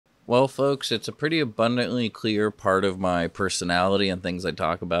Well, folks, it's a pretty abundantly clear part of my personality and things I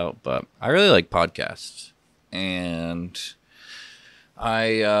talk about, but I really like podcasts. And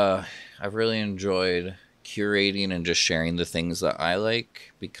I've really enjoyed curating and just sharing the things that I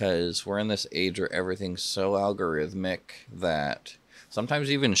like because we're in this age where everything's so algorithmic that sometimes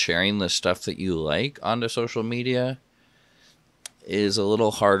even sharing the stuff that you like onto social media is a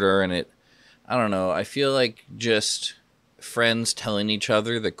little harder, and I don't know, I feel like just friends telling each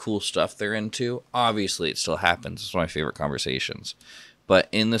other the cool stuff they're into, obviously it still happens. It's one of my favorite conversations. But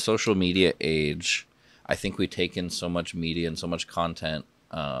in the social media age, I think we take in so much media and so much content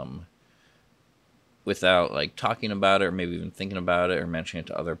without like talking about it or maybe even thinking about it or mentioning it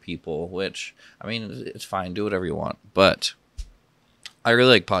to other people, which, I mean, it's fine. Do whatever you want. But I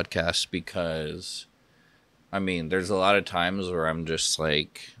really like podcasts because, I mean, there's a lot of times where I'm just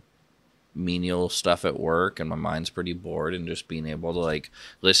like menial stuff at work and my mind's pretty bored, and just being able to like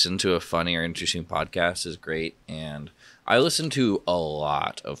listen to a funny or interesting podcast is great. And I listen to a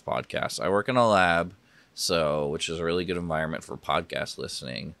lot of podcasts. I work in a lab, so which is a really good environment for podcast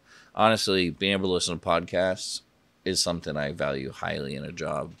listening. Honestly, being able to listen to podcasts is something I value highly in a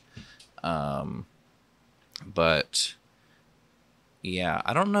job. um but yeah,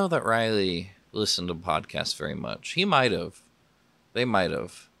 I don't know that Riley listened to podcasts very much. He might have, they might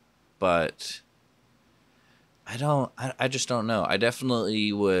have, but I just don't know. I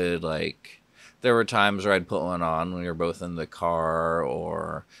definitely would like, there were times where I'd put one on when we were both in the car,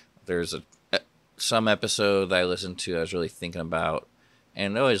 or there's some episode that I listened to I was really thinking about,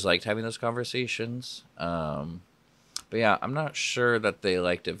 and I always liked having those conversations. But yeah, I'm not sure that they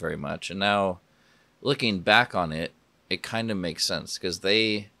liked it very much. And now looking back on it, it kind of makes sense because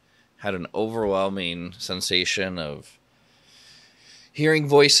they had an overwhelming sensation of hearing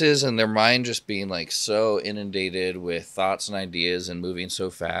voices and their mind just being like so inundated with thoughts and ideas and moving so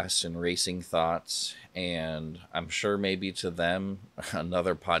fast and racing thoughts. And I'm sure maybe to them,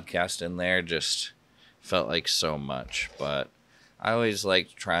 another podcast in there just felt like so much. But I always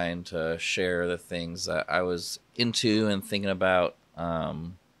liked trying to share the things that I was into and thinking about,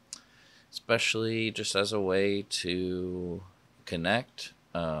 especially just as a way to connect.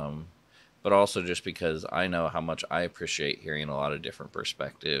 But also just because I know how much I appreciate hearing a lot of different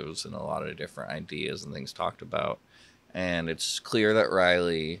perspectives and a lot of different ideas and things talked about. And it's clear that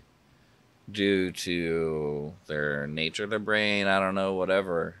Riley, due to their nature of their brain, I don't know,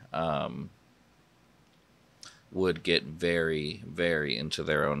 whatever, would get very, very into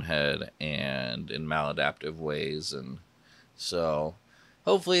their own head and in maladaptive ways. And so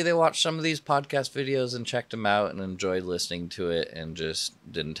hopefully they watched some of these podcast videos and checked them out and enjoyed listening to it and just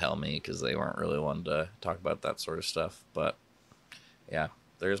didn't tell me because they weren't really one to talk about that sort of stuff. But yeah,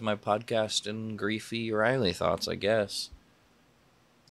 there's my podcast and Griefy Riley thoughts, I guess.